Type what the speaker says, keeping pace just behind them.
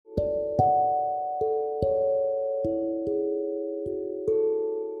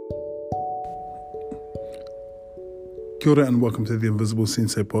Kia ora and welcome to the Invisible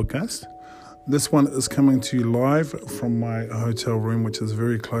Sensei podcast. This one is coming to you live from my hotel room, which is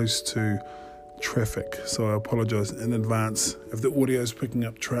very close to traffic. So I apologize in advance if the audio is picking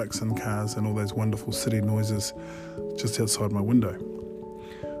up trucks and cars and all those wonderful city noises just outside my window.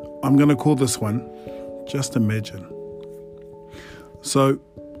 I'm going to call this one Just Imagine. So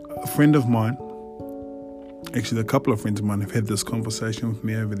a friend of mine, actually a couple of friends of mine have had this conversation with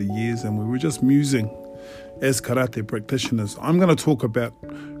me over the years, and we were just musing as karate practitioners. I'm going to talk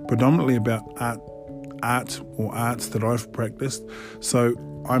predominantly about art or arts that I've practiced. So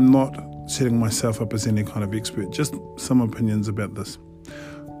I'm not setting myself up as any kind of expert, just some opinions about this.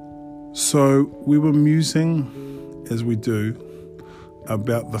 So we were musing, as we do,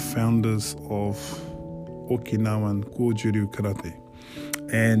 about the founders of Okinawan Goju-ryu Karate.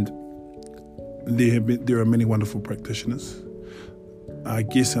 And there are many wonderful practitioners. I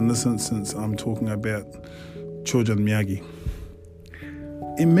guess in this instance, I'm talking about Chojun Miyagi.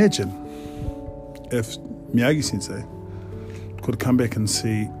 Imagine if Miyagi-sensei could come back and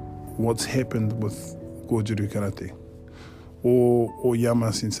see what's happened with Goju-ryu Karate. Or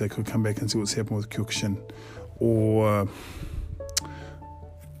Yama-sensei could come back and see what's happened with Kyokushin. Or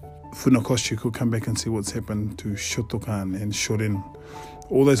Funakoshi could come back and see what's happened to Shotokan and Shorin.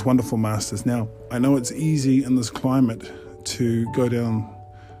 All those wonderful masters. Now, I know it's easy in this climate to go down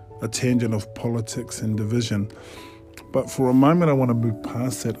a tangent of politics and division, but for a moment I want to move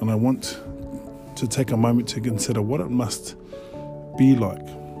past that, and I want to take a moment to consider what it must be like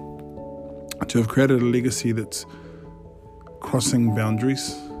to have created a legacy that's crossing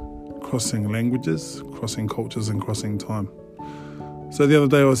boundaries, crossing languages, crossing cultures, and crossing time. So the other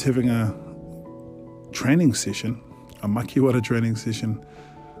day I was having a training session, a makiwara training session,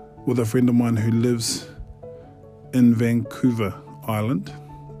 with a friend of mine who lives in Vancouver Island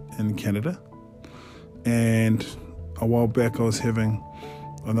in Canada. And a while back I was having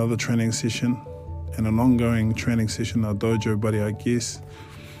another training session and an ongoing training session, a dojo buddy I guess,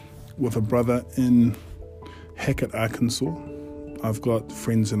 with a brother in Hackett, Arkansas. I've got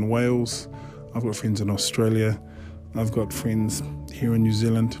friends in Wales, I've got friends in Australia, I've got friends here in New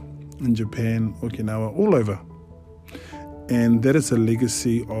Zealand, in Japan, Okinawa, all over. And that is a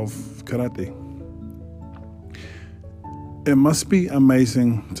legacy of karate. It must be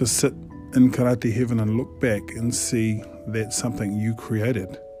amazing to sit in karate heaven and look back and see that something you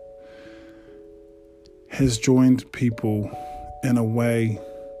created has joined people in a way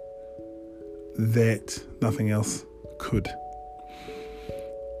that nothing else could.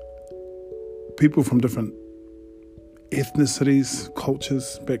 People from different ethnicities,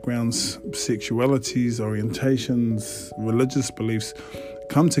 cultures, backgrounds, sexualities, orientations, religious beliefs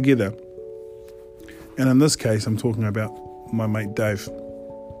come together. And in this case, I'm talking about my mate Dave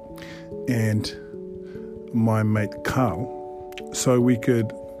and my mate Carl. So we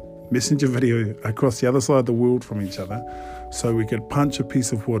could messenger video across the other side of the world from each other, so we could punch a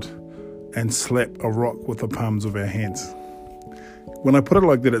piece of wood and slap a rock with the palms of our hands. When I put it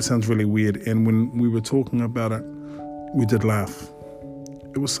like that, it sounds really weird. And when we were talking about it, we did laugh.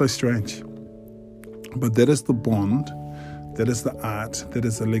 It was so strange. But that is the bond, that is the art, that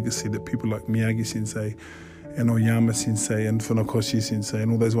is the legacy that people like Miyagi-sensei and Oyama-sensei and Funakoshi-sensei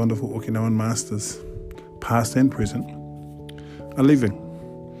and all those wonderful Okinawan masters, past and present, are leaving.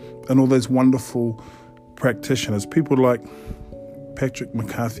 And all those wonderful practitioners, people like Patrick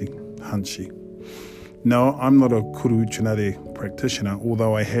McCarthy, Hanshi. Now, I'm not a Kuru Uchinari practitioner,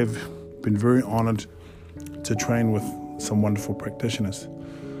 although I have been very honoured to train with some wonderful practitioners.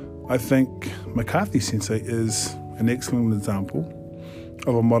 I think McCarthy Sensei is an excellent example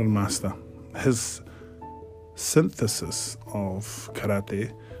of a modern master. His synthesis of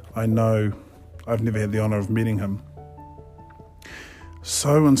karate, I know I've never had the honour of meeting him,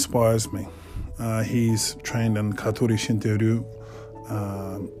 so inspires me. He's trained in Katori Shinto-ryu,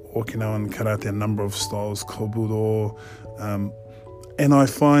 Okinawan karate, a number of styles, Kobudo, and I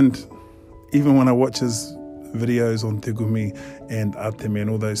find even when I watch his videos on Tegumi and Ateme and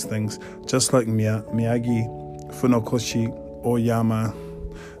all those things, just like Miyagi, Funakoshi, Oyama,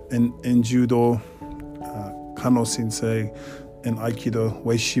 in Judo, Kano Sensei, in Aikido,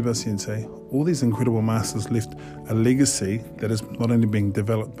 Ueshiba Sensei, all these incredible masters left a legacy that is not only being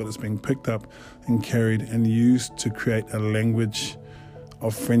developed, but it's being picked up and carried and used to create a language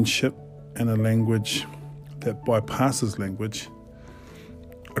of friendship and a language that bypasses language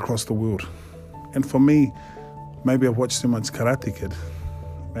across the world. And for me, maybe I've watched too much Karate Kid.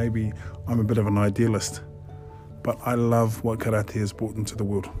 Maybe I'm a bit of an idealist. But I love what karate has brought into the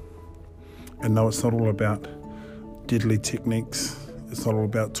world. And no, it's not all about deadly techniques. It's not all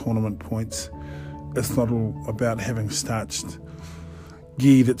about tournament points. it's not all about having starched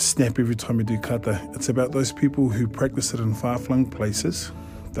gi that snap every time you do kata. It's about those people who practice it in far-flung places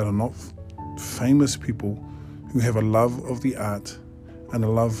that are not famous people, who have a love of the art and a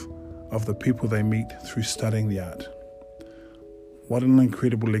love of the people they meet through studying the art. What an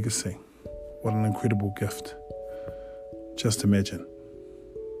incredible legacy. What an incredible gift. Just imagine.